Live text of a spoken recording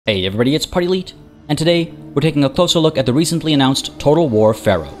Hey everybody, it's PartyElite, and today we're taking a closer look at the recently announced Total War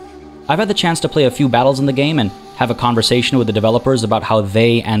Pharaoh. I've had the chance to play a few battles in the game and have a conversation with the developers about how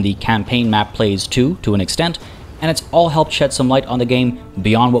they and the campaign map plays too, to an extent, and it's all helped shed some light on the game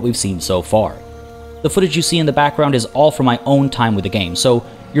beyond what we've seen so far. The footage you see in the background is all from my own time with the game, so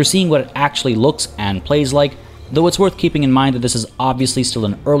you're seeing what it actually looks and plays like, though it's worth keeping in mind that this is obviously still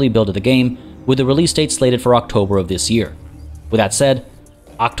an early build of the game, with the release date slated for October of this year. With that said,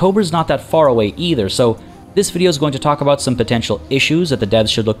 October's not that far away either, so this video is going to talk about some potential issues that the devs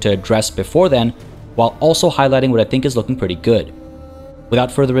should look to address before then, while also highlighting what I think is looking pretty good.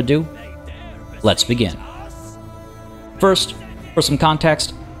 Without further ado, let's begin. First, for some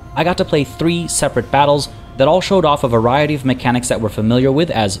context, I got to play 3 separate battles that all showed off a variety of mechanics that we're familiar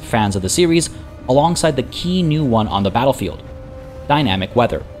with as fans of the series, alongside the key new one on the battlefield: dynamic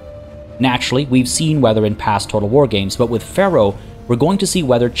weather. Naturally, we've seen weather in past Total War games, but with Pharaoh, we're going to see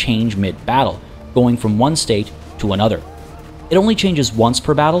weather change mid-battle, going from one state to another. It only changes once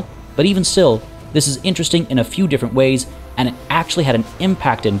per battle, but even still, this is interesting in a few different ways, and it actually had an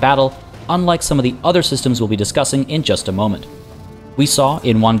impact in battle, unlike some of the other systems we'll be discussing in just a moment. We saw,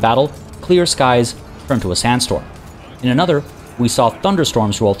 in one battle, clear skies turn to a sandstorm. In another, we saw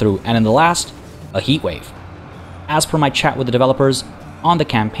thunderstorms roll through, and in the last, a heat wave. As per my chat with the developers, on the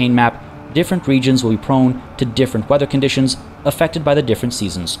campaign map, different regions will be prone to different weather conditions affected by the different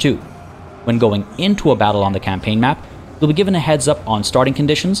seasons too. When going into a battle on the campaign map, you'll be given a heads up on starting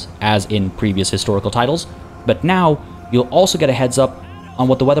conditions, as in previous historical titles, but now you'll also get a heads up on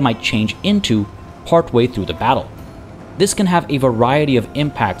what the weather might change into partway through the battle. This can have a variety of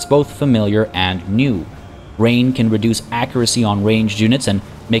impacts, both familiar and new. Rain can reduce accuracy on ranged units and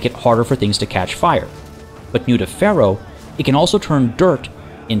make it harder for things to catch fire. But new to Pharaoh, it can also turn dirt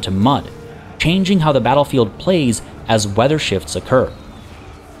into mud, changing how the battlefield plays as weather shifts occur.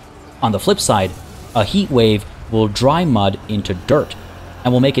 On the flip side, a heat wave will dry mud into dirt,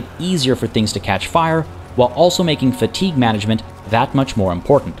 and will make it easier for things to catch fire, while also making fatigue management that much more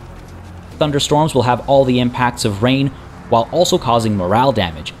important. Thunderstorms will have all the impacts of rain, while also causing morale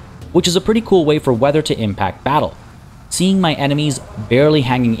damage, which is a pretty cool way for weather to impact battle. Seeing my enemies barely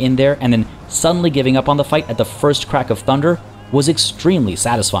hanging in there and then suddenly giving up on the fight at the first crack of thunder was extremely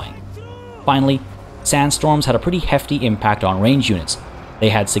satisfying. Finally, sandstorms had a pretty hefty impact on range units. They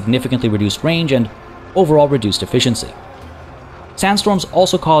had significantly reduced range and overall reduced efficiency. Sandstorms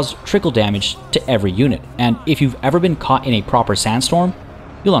also caused trickle damage to every unit, and if you've ever been caught in a proper sandstorm,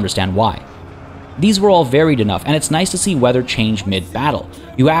 you'll understand why. These were all varied enough, and it's nice to see weather change mid-battle.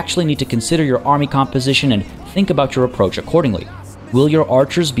 You actually need to consider your army composition and think about your approach accordingly. Will your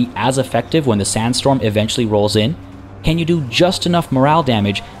archers be as effective when the sandstorm eventually rolls in? Can you do just enough morale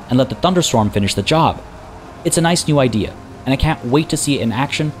damage and let the thunderstorm finish the job? It's a nice new idea, and I can't wait to see it in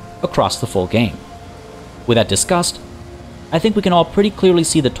action across the full game. With that discussed, I think we can all pretty clearly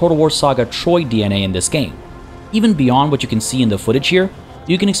see the Total War Saga Troy DNA in this game. Even beyond what you can see in the footage here,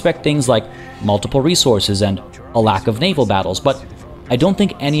 you can expect things like multiple resources and a lack of naval battles, but I don't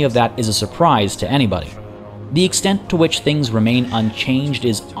think any of that is a surprise to anybody. The extent to which things remain unchanged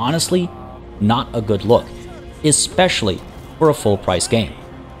is honestly not a good look, especially for a full-price game.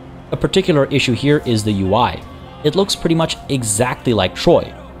 A particular issue here is the UI. It looks pretty much exactly like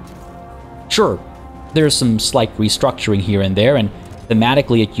Troy. Sure, there's some slight restructuring here and there, and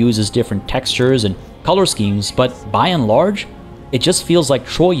thematically it uses different textures and color schemes, but by and large, it just feels like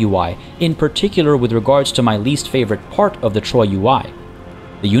Troy UI, in particular with regards to my least favorite part of the Troy UI,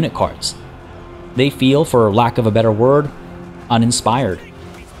 the unit cards. They feel, for lack of a better word, uninspired.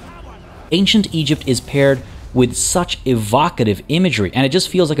 Ancient Egypt is paired with such evocative imagery, and it just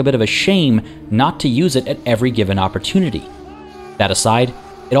feels like a bit of a shame not to use it at every given opportunity. That aside,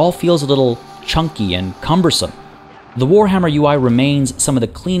 it all feels a little chunky and cumbersome. The Warhammer UI remains some of the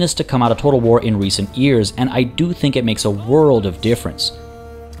cleanest to come out of Total War in recent years, and I do think it makes a world of difference.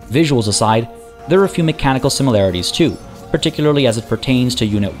 Visuals aside, there are a few mechanical similarities too, particularly as it pertains to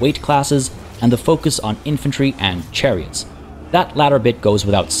unit weight classes and the focus on infantry and chariots. That latter bit goes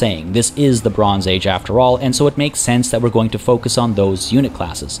without saying. This is the Bronze Age after all, and so it makes sense that we're going to focus on those unit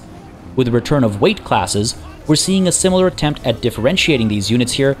classes. With the return of weight classes, we're seeing a similar attempt at differentiating these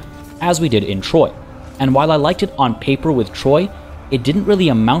units here as we did in Troy. And while I liked it on paper with Troy, it didn't really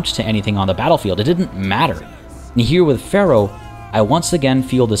amount to anything on the battlefield. It didn't matter. And here with Pharaoh, I once again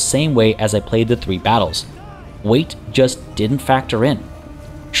feel the same way as I played the 3 battles. Weight just didn't factor in.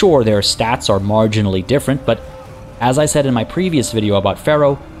 Sure, their stats are marginally different, but as I said in my previous video about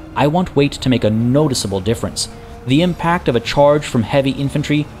Pharaoh, I want weight to make a noticeable difference. The impact of a charge from heavy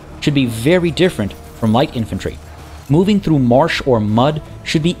infantry should be very different from light infantry. Moving through marsh or mud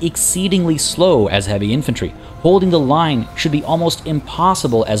should be exceedingly slow as heavy infantry. Holding the line should be almost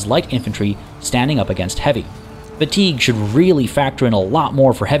impossible as light infantry standing up against heavy. Fatigue should really factor in a lot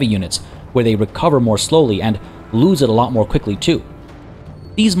more for heavy units, where they recover more slowly and lose it a lot more quickly too.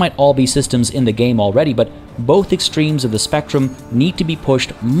 These might all be systems in the game already, but both extremes of the spectrum need to be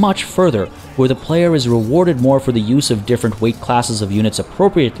pushed much further, where the player is rewarded more for the use of different weight classes of units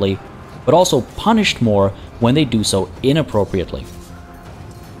appropriately, but also punished more when they do so inappropriately.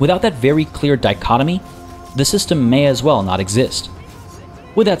 Without that very clear dichotomy, the system may as well not exist.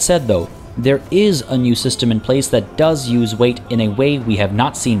 With that said though, there is a new system in place that does use weight in a way we have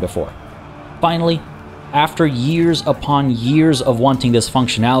not seen before. Finally, after years upon years of wanting this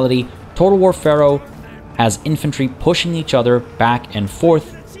functionality, Total War Pharaoh has infantry pushing each other back and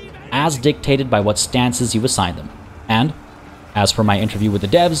forth as dictated by what stances you assign them, and, as per my interview with the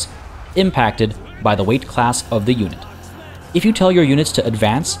devs, impacted by the weight class of the unit. If you tell your units to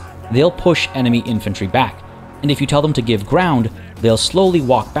advance, they'll push enemy infantry back, and if you tell them to give ground, they'll slowly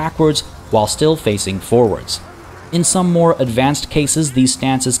walk backwards while still facing forwards. In some more advanced cases, these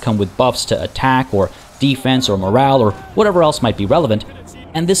stances come with buffs to attack or defense or morale or whatever else might be relevant,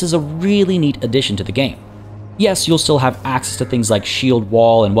 and this is a really neat addition to the game. Yes, you'll still have access to things like shield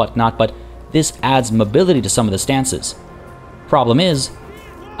wall and whatnot, but this adds mobility to some of the stances. Problem is,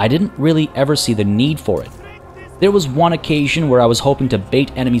 I didn't really ever see the need for it. There was one occasion where I was hoping to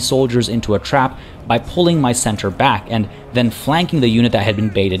bait enemy soldiers into a trap by pulling my center back and then flanking the unit that had been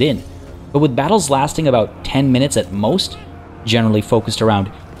baited in. But with battles lasting about 10 minutes at most, generally focused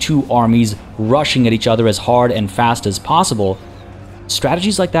around two armies rushing at each other as hard and fast as possible,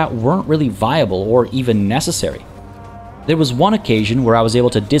 strategies like that weren't really viable or even necessary. There was one occasion where I was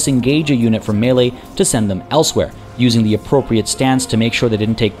able to disengage a unit from melee to send them elsewhere, using the appropriate stance to make sure they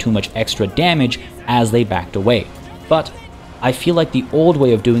didn't take too much extra damage as they backed away. But I feel like the old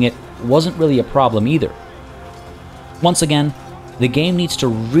way of doing it wasn't really a problem either. Once again, the game needs to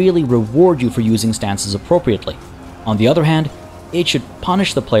really reward you for using stances appropriately. On the other hand, it should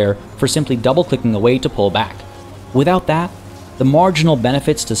punish the player for simply double-clicking away to pull back. Without that, the marginal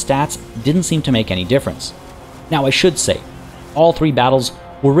benefits to stats didn't seem to make any difference. Now I should say, all three battles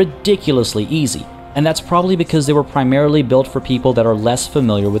were ridiculously easy, and that's probably because they were primarily built for people that are less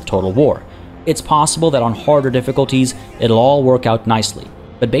familiar with Total War. It's possible that on harder difficulties, it'll all work out nicely,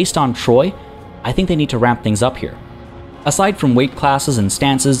 but based on Troy, I think they need to ramp things up here. Aside from weight classes and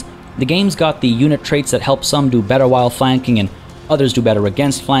stances, the game's got the unit traits that help some do better while flanking and others do better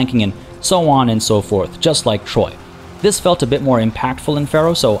against flanking and so on and so forth, just like Troy. This felt a bit more impactful in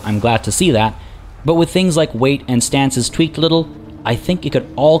Pharaoh, so I'm glad to see that, but with things like weight and stances tweaked a little, I think it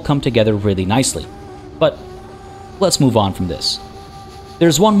could all come together really nicely. But let's move on from this.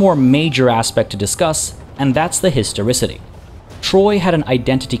 There's one more major aspect to discuss, and that's the historicity. Troy had an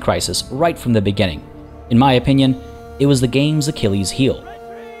identity crisis right from the beginning. In my opinion, it was the game's Achilles heel.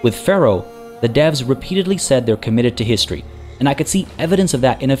 With Pharaoh, the devs repeatedly said they're committed to history, and I could see evidence of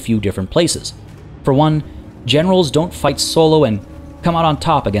that in a few different places. For one, generals don't fight solo and come out on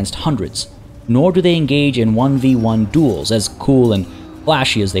top against hundreds, nor do they engage in 1v1 duels as cool and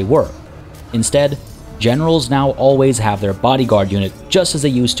flashy as they were. Instead, generals now always have their bodyguard unit just as they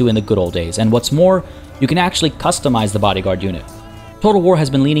used to in the good old days, and what's more, you can actually customize the bodyguard unit. Total War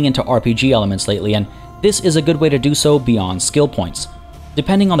has been leaning into RPG elements lately, and this is a good way to do so beyond skill points.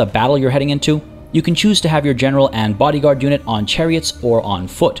 Depending on the battle you're heading into, you can choose to have your general and bodyguard unit on chariots or on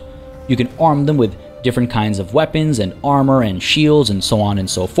foot. You can arm them with different kinds of weapons and armor and shields and so on and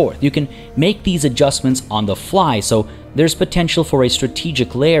so forth. You can make these adjustments on the fly, so there's potential for a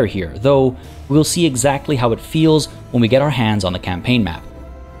strategic layer here, though we'll see exactly how it feels when we get our hands on the campaign map.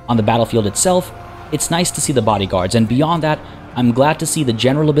 On the battlefield itself, it's nice to see the bodyguards, and beyond that, I'm glad to see the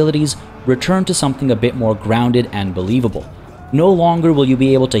general abilities return to something a bit more grounded and believable. No longer will you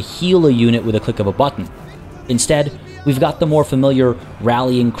be able to heal a unit with a click of a button. Instead, we've got the more familiar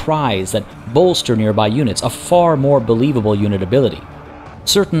rallying cries that bolster nearby units, a far more believable unit ability.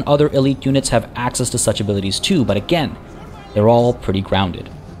 Certain other elite units have access to such abilities too, but again, they're all pretty grounded.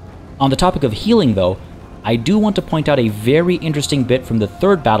 On the topic of healing though, I do want to point out a very interesting bit from the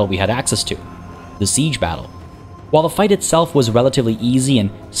third battle we had access to, the siege battle. While the fight itself was relatively easy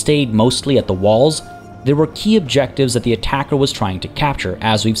and stayed mostly at the walls, there were key objectives that the attacker was trying to capture,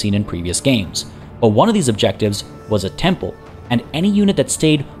 as we've seen in previous games. But one of these objectives was a temple, and any unit that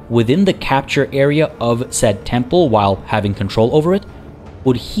stayed within the capture area of said temple while having control over it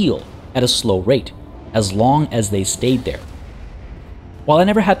would heal at a slow rate, as long as they stayed there. While I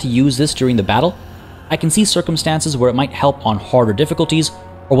never had to use this during the battle, I can see circumstances where it might help on harder difficulties,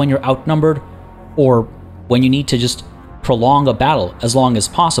 or when you're outnumbered, or when you need to just prolong a battle as long as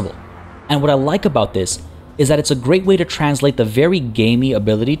possible. And what I like about this is that it's a great way to translate the very gamey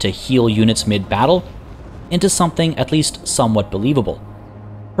ability to heal units mid-battle into something at least somewhat believable.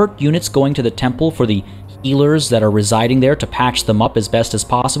 Hurt units going to the temple for the healers that are residing there to patch them up as best as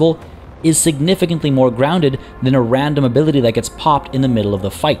possible is significantly more grounded than a random ability that gets popped in the middle of the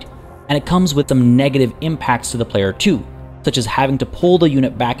fight, and it comes with some negative impacts to the player too, such as having to pull the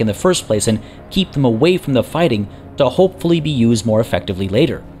unit back in the first place and keep them away from the fighting to hopefully be used more effectively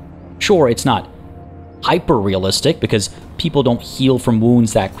later. Sure, it's not hyper-realistic because people don't heal from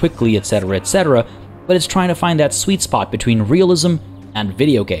wounds that quickly, etc., but it's trying to find that sweet spot between realism and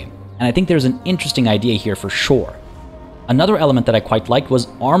video game, and I think there's an interesting idea here for sure. Another element that I quite liked was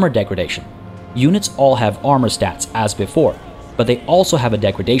armor degradation. Units all have armor stats as before, but they also have a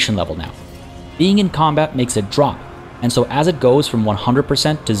degradation level now. Being in combat makes it drop, and so as it goes from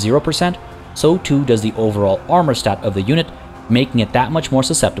 100% to 0%, so too does the overall armor stat of the unit, making it that much more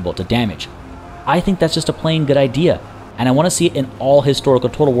susceptible to damage. I think that's just a plain good idea, and I want to see it in all historical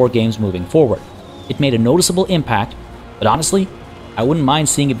Total War games moving forward. It made a noticeable impact, but honestly, I wouldn't mind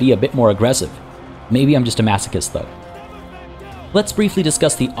seeing it be a bit more aggressive. Maybe I'm just a masochist though. Let's briefly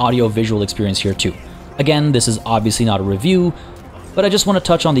discuss the audio-visual experience here too. Again, this is obviously not a review, but I just want to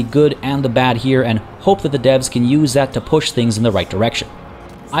touch on the good and the bad here and hope that the devs can use that to push things in the right direction.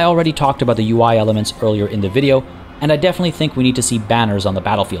 I already talked about the UI elements earlier in the video, and I definitely think we need to see banners on the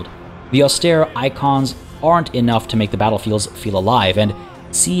battlefield. The austere icons aren't enough to make the battlefields feel alive, and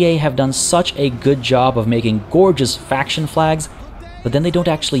CA have done such a good job of making gorgeous faction flags, but then they don't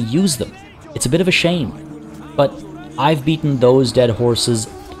actually use them. It's a bit of a shame. But I've beaten those dead horses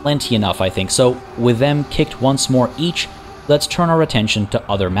plenty enough, I think, so with them kicked once more each, let's turn our attention to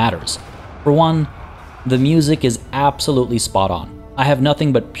other matters. For one, the music is absolutely spot on. I have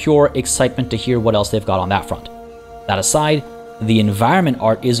nothing but pure excitement to hear what else they've got on that front. That aside, the environment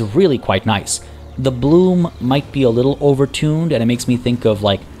art is really quite nice. The bloom might be a little overtuned, and it makes me think of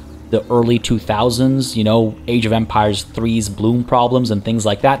like the early 2000s, you know, Age of Empires 3's bloom problems and things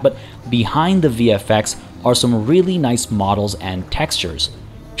like that, but behind the VFX are some really nice models and textures.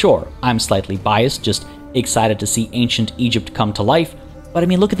 Sure, I'm slightly biased, just excited to see ancient Egypt come to life, but I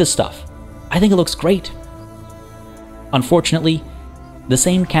mean, look at this stuff. I think it looks great. Unfortunately, the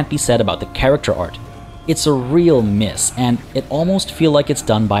same can't be said about the character art. It's a real miss, and it almost feels like it's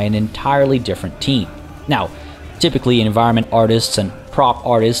done by an entirely different team. Now, typically environment artists and prop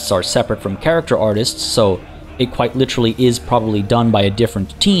artists are separate from character artists, so it quite literally is probably done by a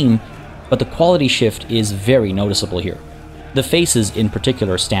different team, but the quality shift is very noticeable here. The faces in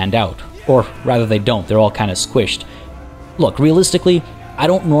particular stand out, or rather they don't, they're all kind of squished. Look, realistically, I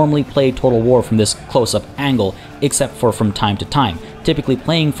don't normally play Total War from this close-up angle, except for from time to time, typically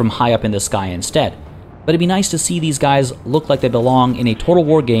playing from high up in the sky instead. But it'd be nice to see these guys look like they belong in a Total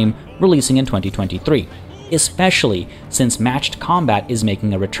War game releasing in 2023, especially since matched combat is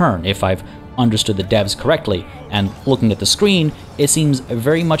making a return, if I've understood the devs correctly, and looking at the screen, it seems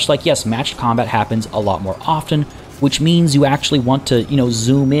very much like, yes, matched combat happens a lot more often, which means you actually want to,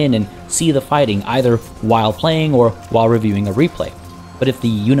 zoom in and see the fighting either while playing or while reviewing a replay. But if the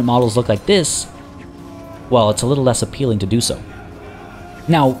unit models look like this, well, it's a little less appealing to do so.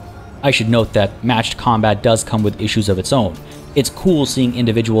 Now, I should note that matched combat does come with issues of its own. It's cool seeing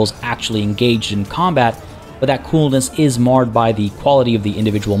individuals actually engaged in combat, but that coolness is marred by the quality of the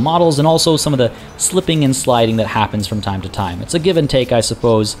individual models and also some of the slipping and sliding that happens from time to time. It's a give and take, I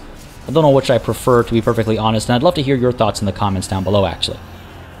suppose. I don't know which I prefer, to be perfectly honest, and I'd love to hear your thoughts in the comments down below, actually.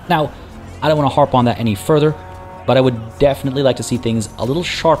 Now, I don't want to harp on that any further, but I would definitely like to see things a little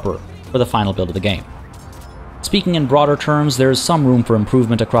sharper for the final build of the game. Speaking in broader terms, there's some room for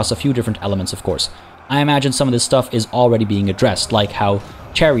improvement across a few different elements, of course. I imagine some of this stuff is already being addressed, like how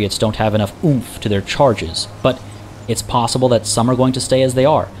chariots don't have enough oomph to their charges, but it's possible that some are going to stay as they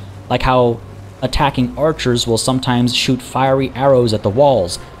are, like how attacking archers will sometimes shoot fiery arrows at the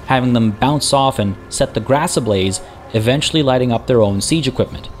walls, having them bounce off and set the grass ablaze, eventually lighting up their own siege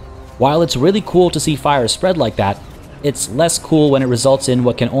equipment. While it's really cool to see fire spread like that, it's less cool when it results in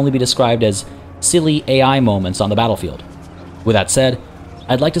what can only be described as silly AI moments on the battlefield. With that said,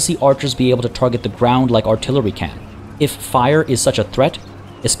 I'd like to see archers be able to target the ground like artillery can. If fire is such a threat,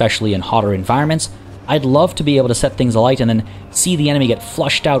 especially in hotter environments, I'd love to be able to set things alight and then see the enemy get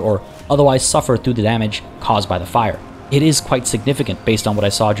flushed out or otherwise suffer through the damage caused by the fire. It is quite significant based on what I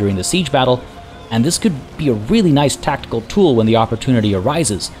saw during the siege battle, and this could be a really nice tactical tool when the opportunity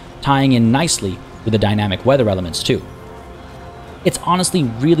arises, tying in nicely with the dynamic weather elements too. It's honestly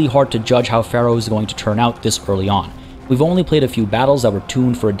really hard to judge how Pharaoh is going to turn out this early on. We've only played a few battles that were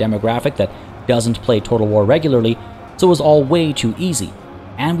tuned for a demographic that doesn't play Total War regularly, so it was all way too easy,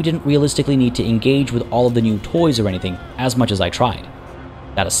 and we didn't realistically need to engage with all of the new toys or anything as much as I tried.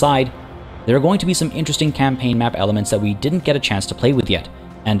 That aside, there are going to be some interesting campaign map elements that we didn't get a chance to play with yet,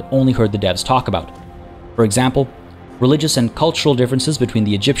 and only heard the devs talk about. For example, religious and cultural differences between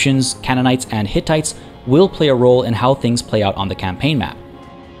the Egyptians, Canaanites, and Hittites will play a role in how things play out on the campaign map.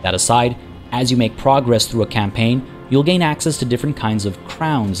 That aside, as you make progress through a campaign, you'll gain access to different kinds of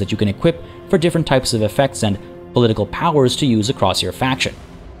crowns that you can equip for different types of effects and political powers to use across your faction.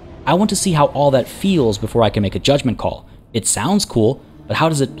 I want to see how all that feels before I can make a judgment call. It sounds cool, but how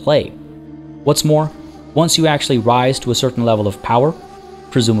does it play? What's more, once you actually rise to a certain level of power,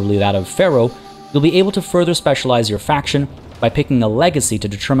 presumably that of Pharaoh, you'll be able to further specialize your faction by picking a legacy to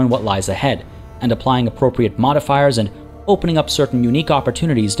determine what lies ahead, and applying appropriate modifiers and opening up certain unique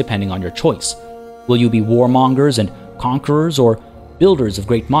opportunities depending on your choice. Will you be warmongers and conquerors, or builders of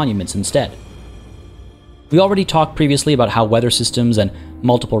great monuments instead? We already talked previously about how weather systems and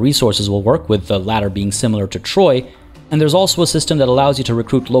multiple resources will work, with the latter being similar to Troy, and there's also a system that allows you to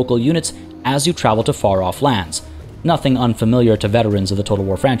recruit local units as you travel to far-off lands. Nothing unfamiliar to veterans of the Total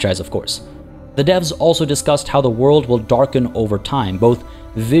War franchise, of course. The devs also discussed how the world will darken over time, both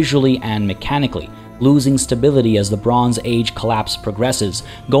visually and mechanically, losing stability as the Bronze Age collapse progresses,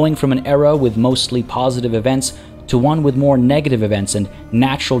 going from an era with mostly positive events to one with more negative events and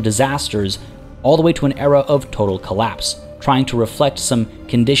natural disasters, all the way to an era of total collapse, trying to reflect some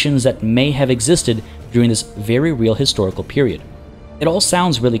conditions that may have existed during this very real historical period. It all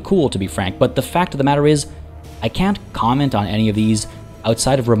sounds really cool, to be frank, but the fact of the matter is, I can't comment on any of these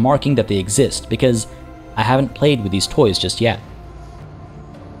outside of remarking that they exist, because I haven't played with these toys just yet.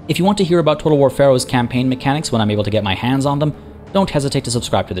 If you want to hear about Total War Pharaoh's campaign mechanics when I'm able to get my hands on them, don't hesitate to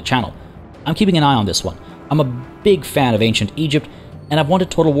subscribe to the channel. I'm keeping an eye on this one. I'm a big fan of ancient Egypt, and I've wanted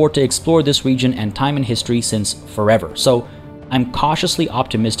Total War to explore this region and time in history since forever, so I'm cautiously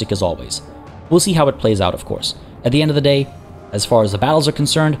optimistic as always. We'll see how it plays out, of course. At the end of the day, as far as the battles are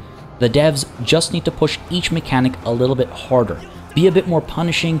concerned, the devs just need to push each mechanic a little bit harder, be a bit more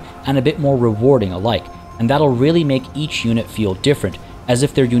punishing and a bit more rewarding alike, and that'll really make each unit feel different, as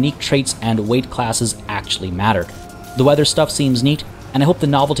if their unique traits and weight classes actually mattered. The weather stuff seems neat, and I hope the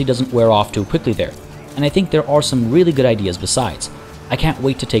novelty doesn't wear off too quickly there, and I think there are some really good ideas besides. I can't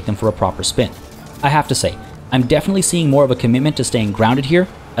wait to take them for a proper spin. I have to say, I'm definitely seeing more of a commitment to staying grounded here,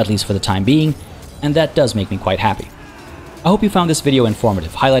 at least for the time being, and that does make me quite happy. I hope you found this video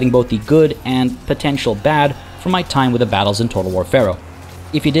informative, highlighting both the good and potential bad from my time with the battles in Total War Pharaoh.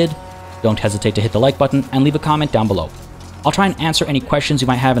 If you did, don't hesitate to hit the like button and leave a comment down below. I'll try and answer any questions you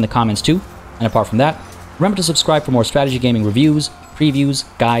might have in the comments too, and apart from that, remember to subscribe for more strategy gaming reviews, previews,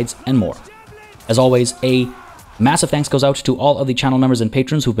 guides, and more. As always, a massive thanks goes out to all of the channel members and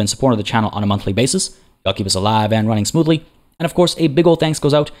patrons who've been supporting the channel on a monthly basis. Y'all keep us alive and running smoothly. And of course, a big ol' thanks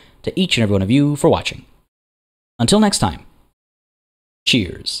goes out to each and every one of you for watching. Until next time,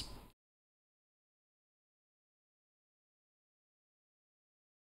 cheers.